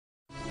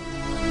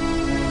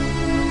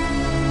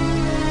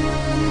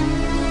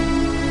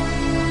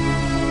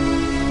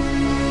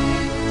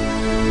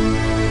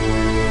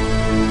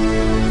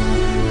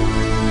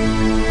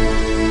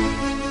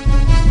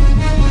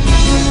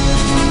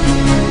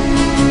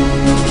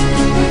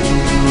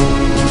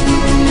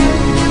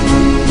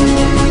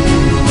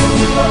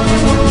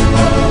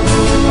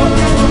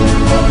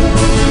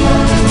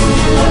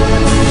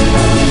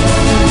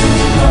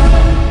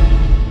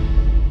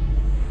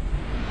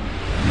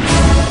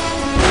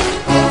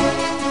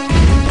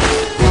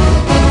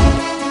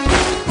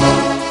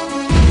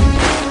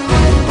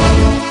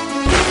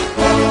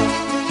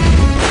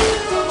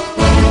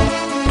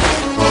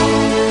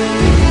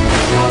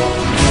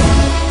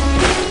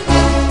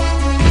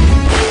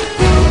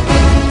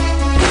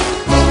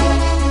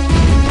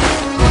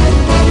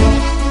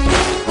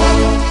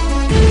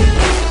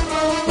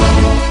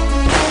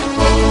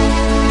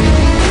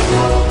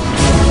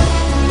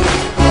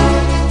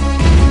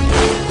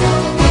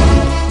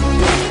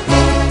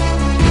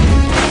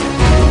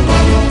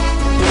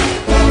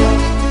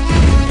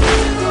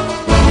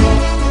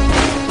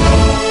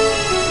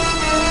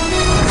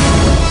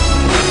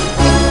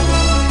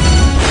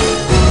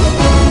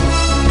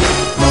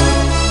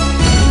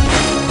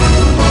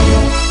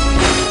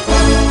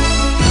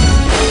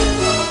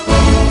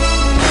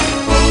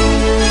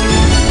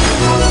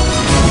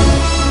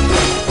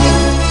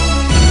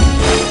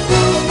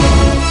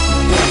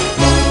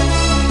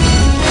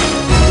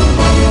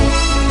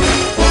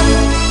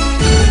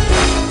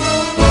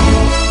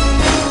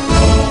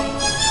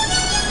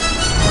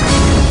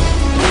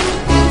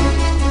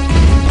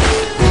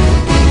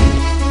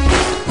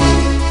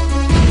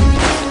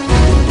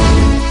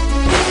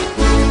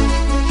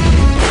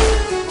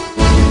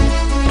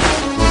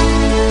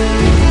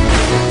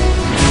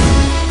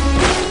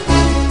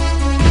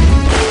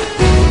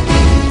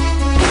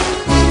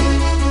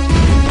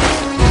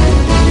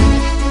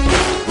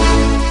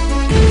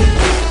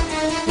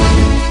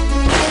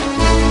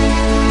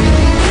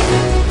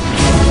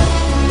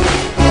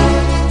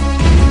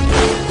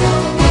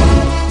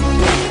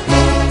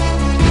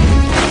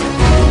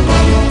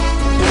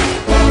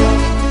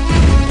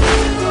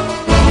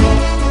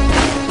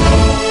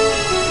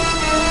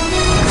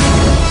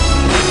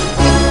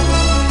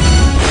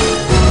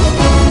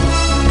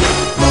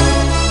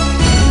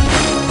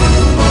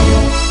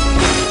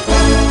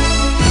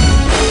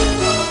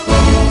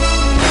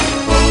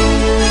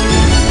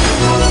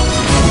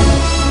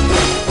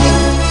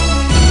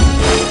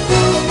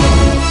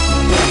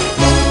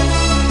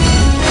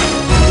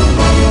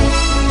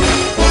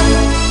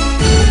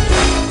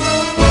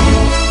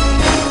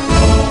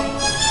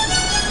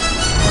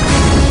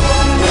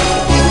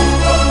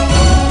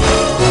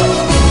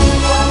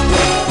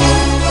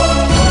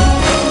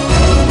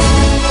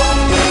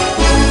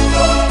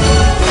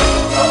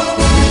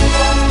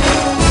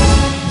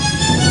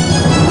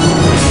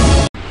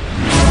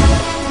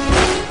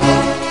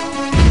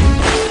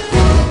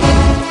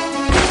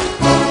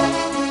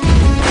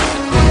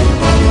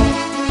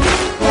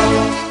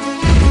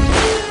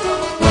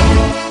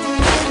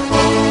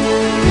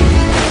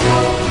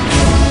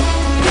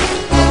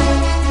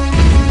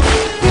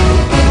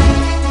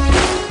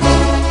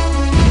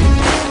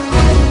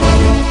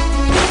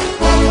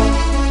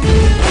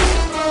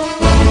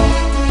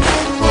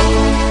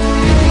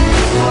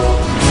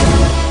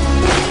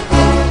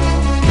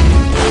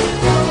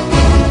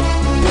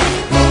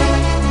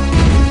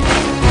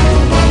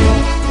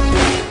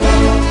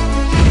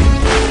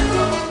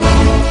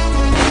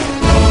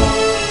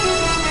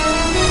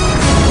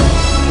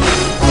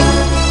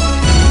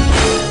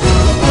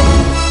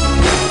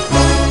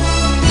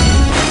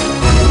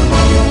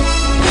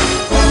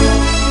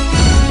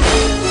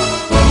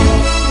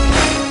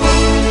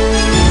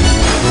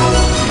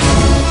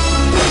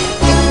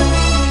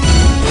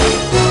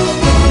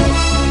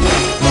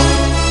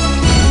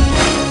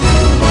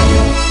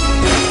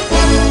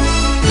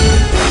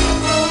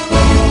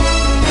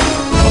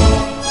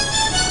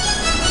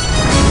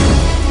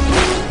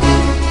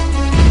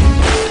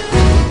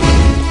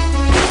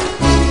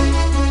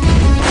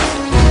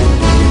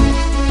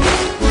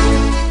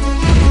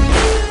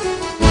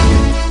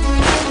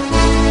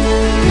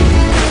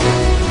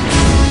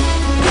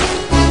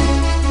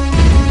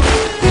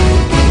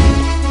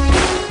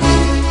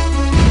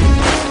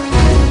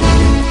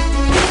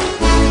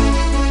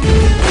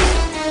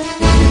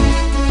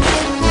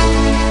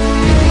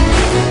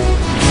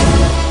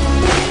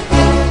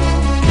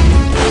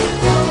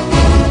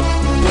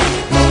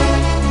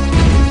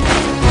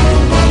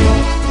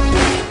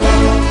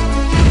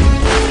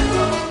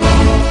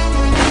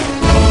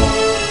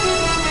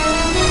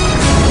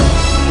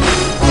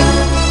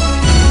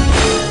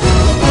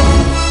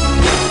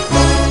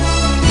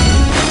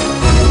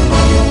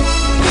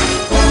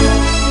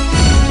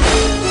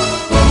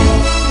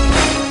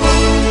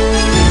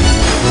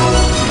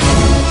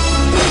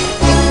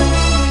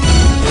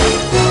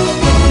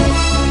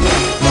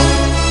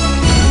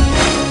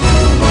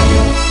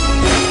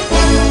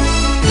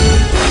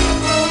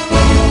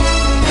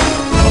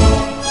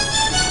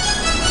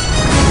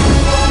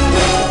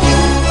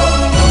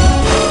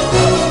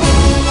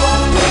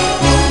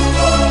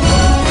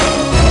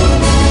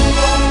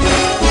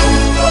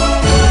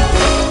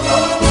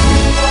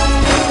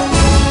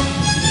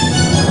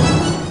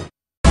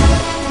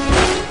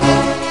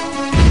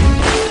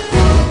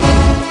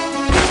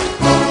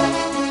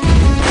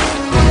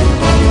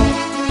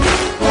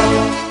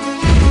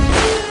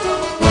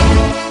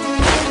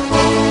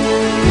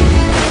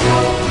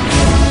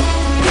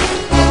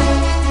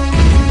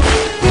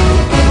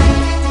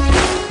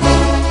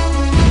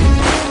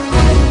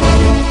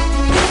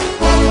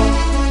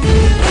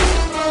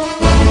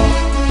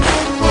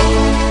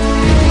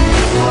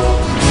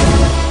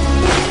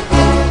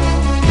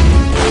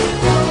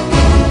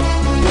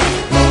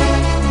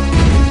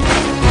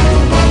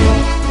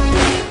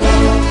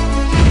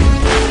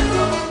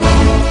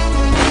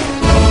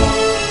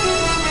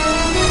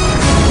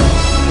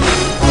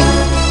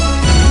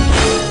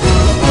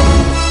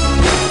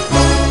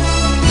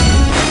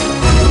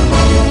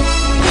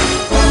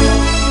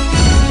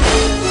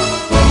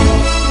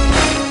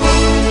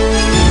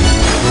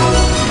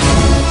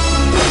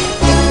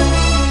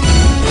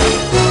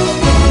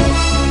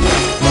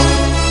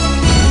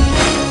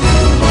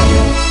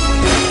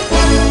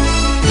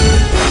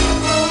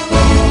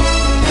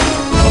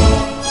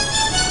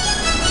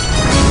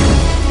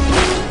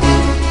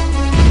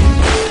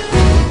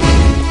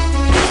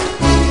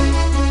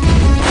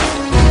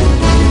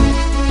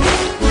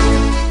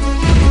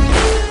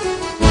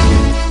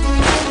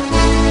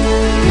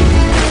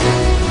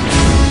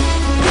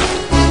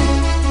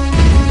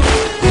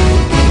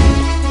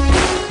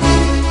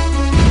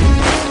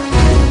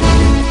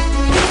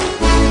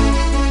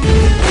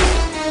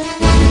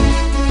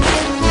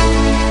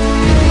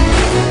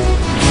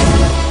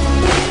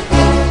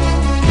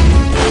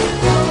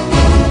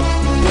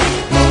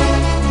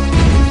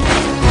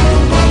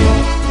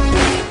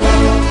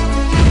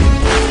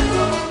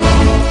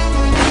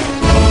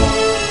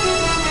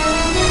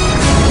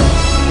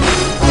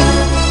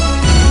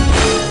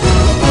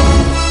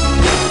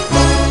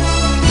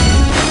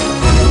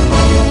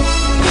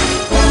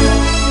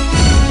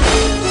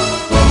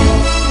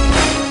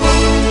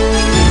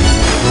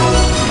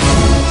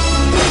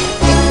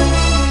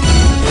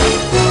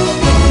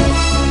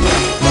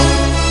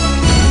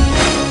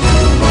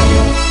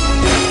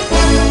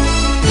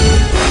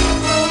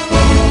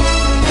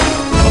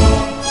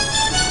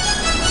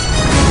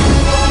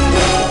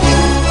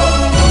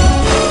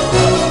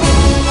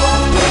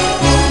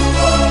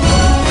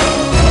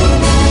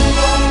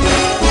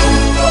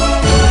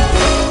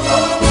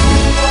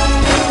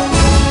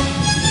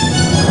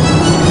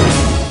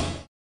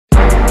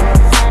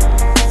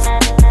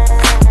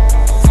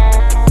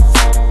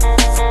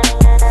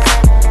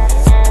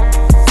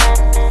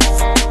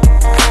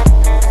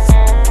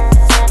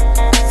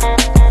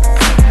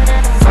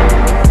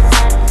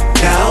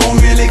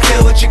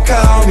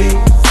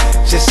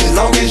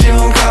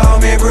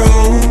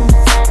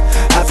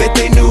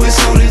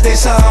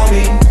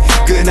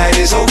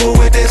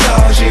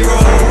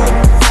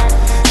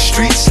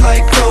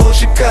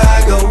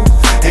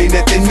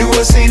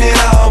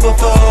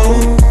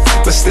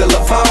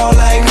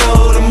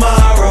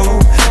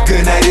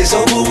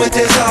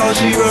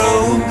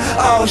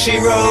she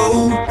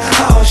wrote,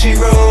 all she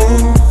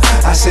wrote.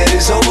 I said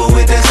it's over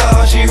with, that's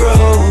all she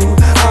wrote.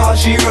 All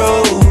she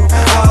wrote,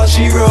 all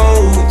she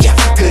wrote. Yeah,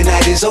 good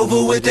night is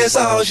over with, that's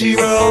all she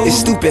wrote. It's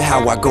stupid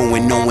how I go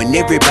and knowing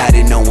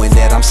everybody knowing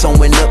that I'm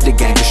sewing up the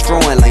game,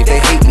 destroying like they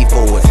hate me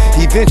for it.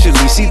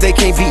 Eventually, see they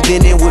can't beat,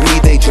 then in with me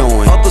they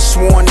join. Others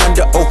sworn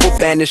under oath or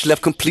banished,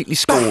 left completely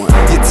scorned.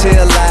 You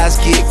tell lies,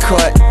 get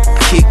cut,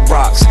 kick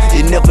rocks.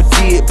 You never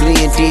did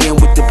blend in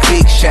with the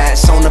big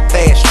shots on the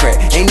fast track.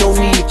 Ain't no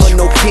need for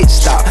no pit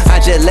stop, I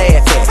just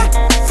laugh at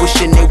it.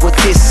 Wishing they were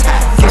this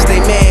high. Guess they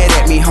mad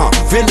at me, huh?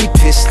 Really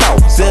pissed off.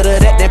 Better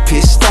that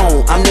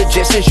pistol. I'm the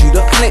Jetsons, you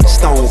the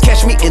Flintstone.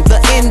 Catch me in the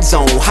end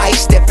zone. High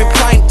step in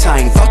prime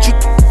time. Thought you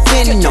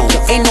been known.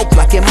 Ain't no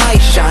blocking my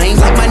shine.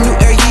 Like my new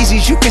Air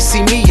Yeezys, you can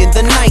see me in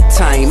the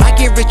nighttime. I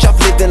get rich off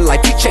living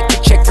life. You check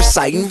the check,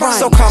 reciting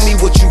rhymes. So call me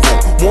what you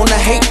want. Wanna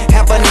hate?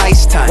 Have a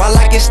nice time. While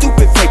I get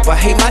stupid paper,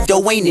 hate my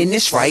dough ain't in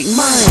this right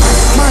mind.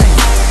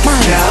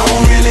 Now I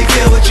don't really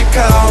care what you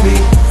call me,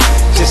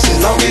 just as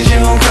long as you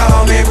don't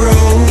call me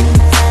rude.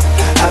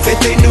 I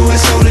bet they knew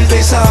as soon as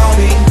they saw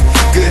me.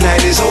 Good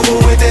night is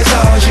over with, that's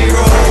all she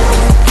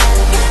wrote.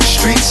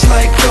 Streets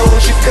like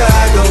cold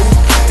Chicago,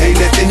 ain't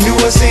nothing new,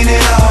 I seen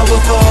it all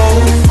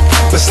before.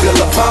 But still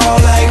I fall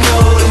like no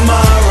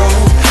tomorrow.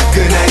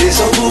 Good night is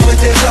over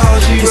with, that's all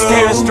she wrote. You're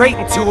staring straight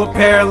into a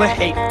barrel of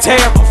hate.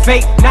 Terrible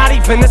fate, not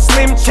even a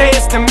slim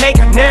chance to make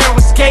a narrow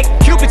escape.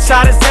 Cupid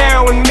shot his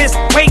arrow and missed.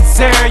 Wait,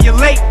 Sarah, you're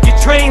late. Your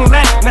train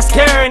left,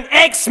 mascara and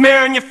egg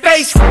smear on your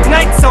face.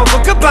 Night's over,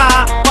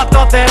 goodbye. I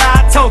thought that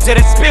I told you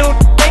that spilled.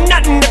 Ain't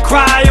nothing to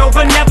cry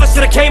over. Never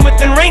should've came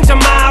within range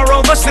of my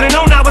rover. Should've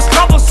known I was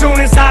trouble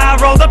soon as I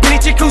rolled up. Any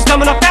chick who's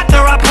coming up after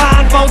I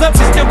blindfold up.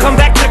 She still come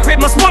back to the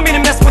crib, must want me to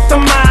mess with the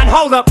mind.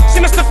 Hold up,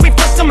 she must have me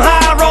for some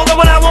high roller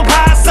when I won't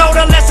buy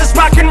soda. Let's just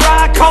rock and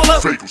ride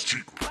cola. Fagel's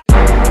cheap.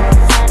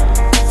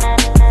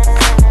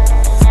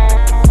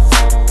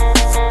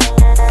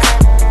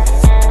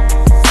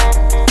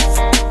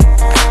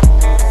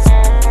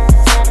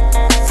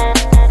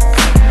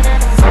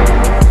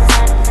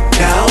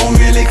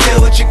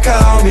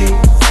 Call me,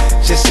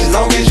 just as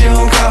long as you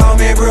don't call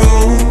me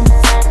rude.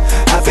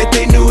 I bet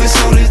they knew as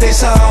soon as they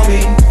saw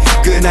me.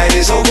 Good night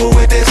is over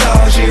with, that's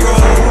all she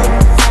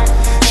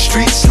wrote.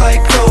 Streets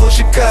like cold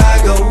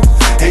Chicago,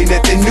 ain't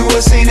nothing new, I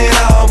seen it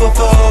all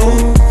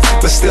before.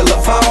 But still I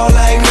fall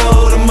like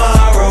no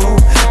tomorrow.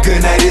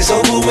 Good night is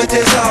over with,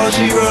 that's all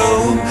she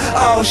wrote.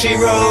 All she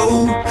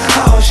wrote,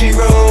 all she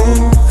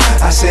wrote.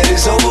 I said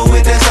it's over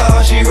with, that's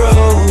all she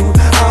wrote.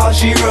 All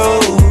she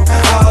wrote,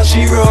 all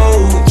she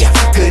wrote. Yeah,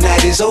 good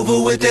night is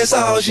over with, that's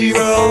all she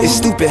wrote. It's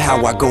stupid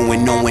how I go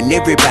and knowing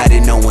everybody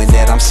knowing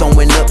that I'm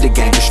sewing up the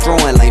game,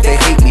 destroying like they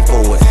hate me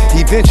for it.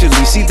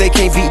 Eventually, see they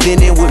can't beat,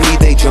 then in with me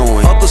they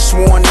join. Others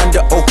sworn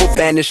under oath or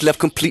banished, left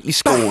completely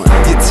scorned.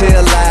 You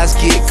tell lies,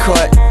 get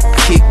cut,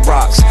 kick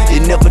rocks. You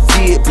never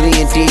did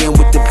blend in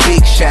with the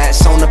big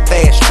shots on the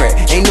fast track.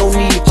 Ain't no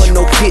need for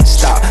no pit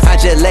stop, I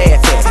just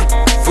laugh at it.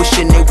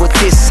 Wishing they were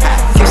this high.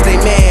 Guess they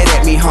mad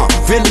at me, huh?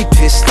 Really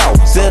pissed off.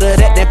 Better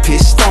that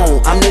pistol.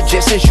 I'm the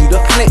Jetsons, you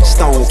the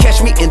Flintstone. Catch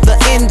me in the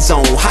end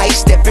zone. High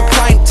step in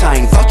prime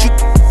time. Thought you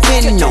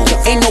been known.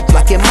 Ain't no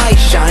blocking my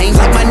shine.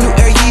 Like my new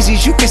Air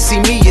Yeezys, you can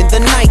see me in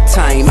the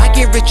nighttime. I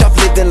get rich off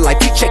living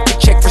life. You check the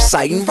check,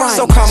 reciting rhymes.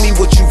 So call me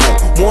what you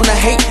want. Wanna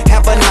hate?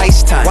 Have a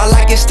nice time. While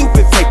I get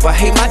stupid paper,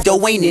 hate my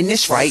dough ain't in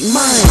this right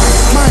mind.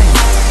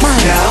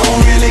 Now I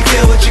don't really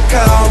care what you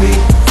call me,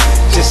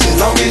 just as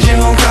long as you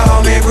don't call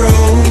me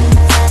rude.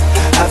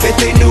 I bet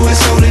they knew as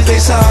soon as they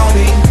saw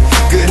me.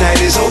 Good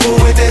night is over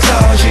with, that's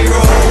all she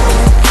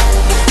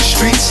wrote.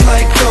 Streets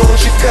like cold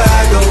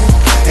Chicago,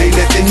 ain't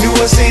nothing new,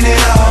 I seen it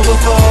all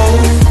before.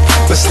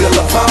 But still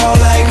I fall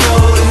like no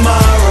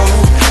tomorrow.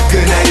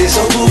 Good night is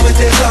over with,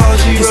 that's all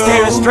she wrote. You're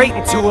staring straight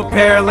into a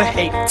barrel of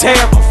hate.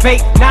 Terrible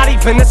fate, not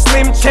even a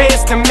slim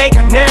chance to make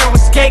a narrow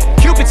escape.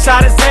 Cupid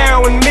shot his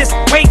arrow and missed.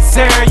 Wait,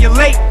 Sarah, you're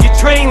late. Your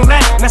train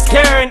left,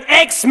 mascara and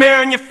egg smear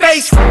on your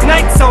face.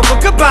 Night's over,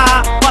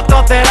 goodbye. I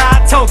thought that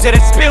I told you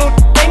that spilled.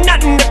 Ain't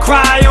nothing to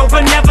cry over.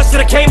 Never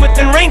should've came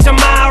within range of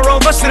my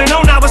rover. Should've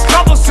known I was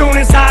trouble soon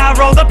as I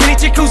rolled up. Any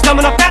chick who's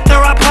coming up after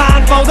I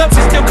blindfold up.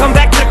 She still come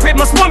back to the crib,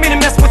 must want me to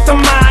mess with the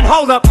mind.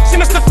 Hold up, she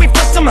must have me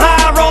for some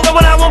high roller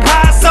when I won't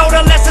buy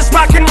soda. Let's just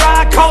rock and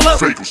ride cola.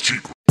 Fagel's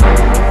cheap.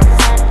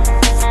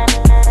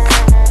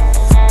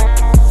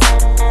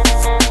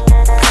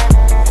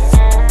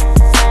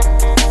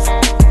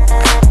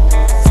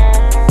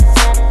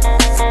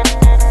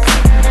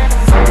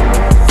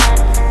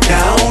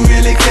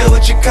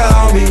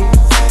 Call me,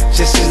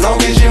 just as long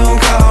as you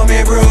don't call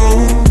me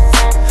rude.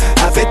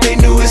 I bet they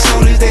knew as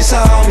soon as they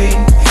saw me.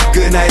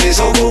 Good night is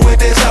over with,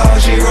 that's all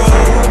she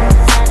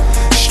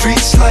wrote.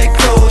 Streets like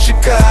cold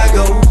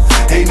Chicago,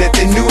 ain't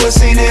nothing new, I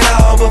seen it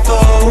all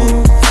before.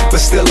 But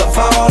still I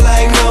fall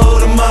like no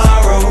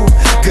tomorrow.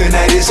 Good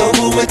night is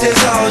over with, that's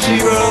all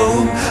she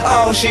wrote.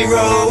 All she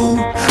wrote,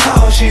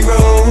 all she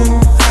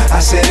wrote. I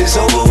said it's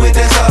over with,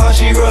 that's all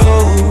she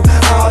wrote.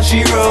 All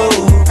she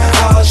wrote,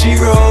 all she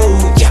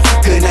wrote. Yeah,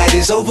 good night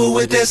is over with.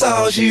 with, that's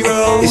all she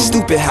wrote. It's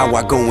stupid how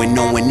I go and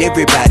knowing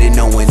everybody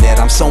knowing that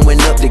I'm sewing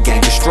up the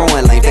game,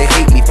 destroying lanes, they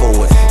hate me for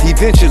it.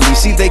 Eventually,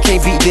 see they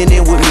can't beat, then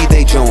in with me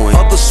they join.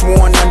 Others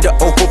sworn under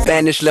oath or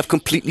banished, left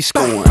completely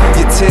scorned.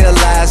 You tell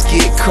lies,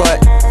 get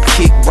cut,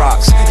 kick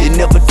rocks. It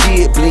never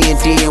did blend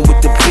in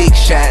with the big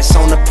shots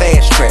on the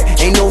fast track.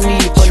 Ain't no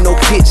need for no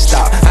pit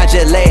stop, I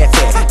just laugh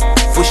at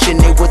it, wishing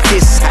they were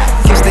this high.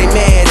 Guess they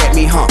mad at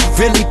me, huh?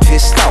 Really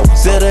pissed off.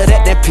 Better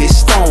that than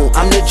pissed on.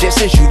 I'm the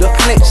Jetsons, you the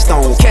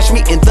Flintstone. Catch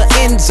me in the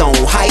end zone,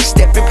 high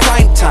step in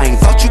prime time.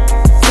 Thought you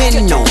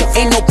been known,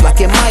 ain't no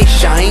blocking my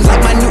shine.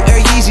 Like my new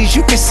Air Yeezys,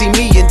 you can see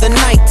me in the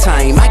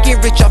nighttime. I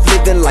get rich off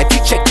living life, you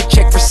check the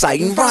check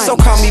reciting rhymes. So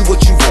call me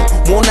what you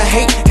want, wanna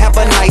hate, have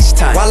a nice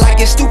time. While I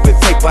get stupid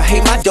paper,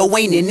 hey, my dough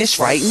ain't in this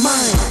right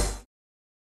mind.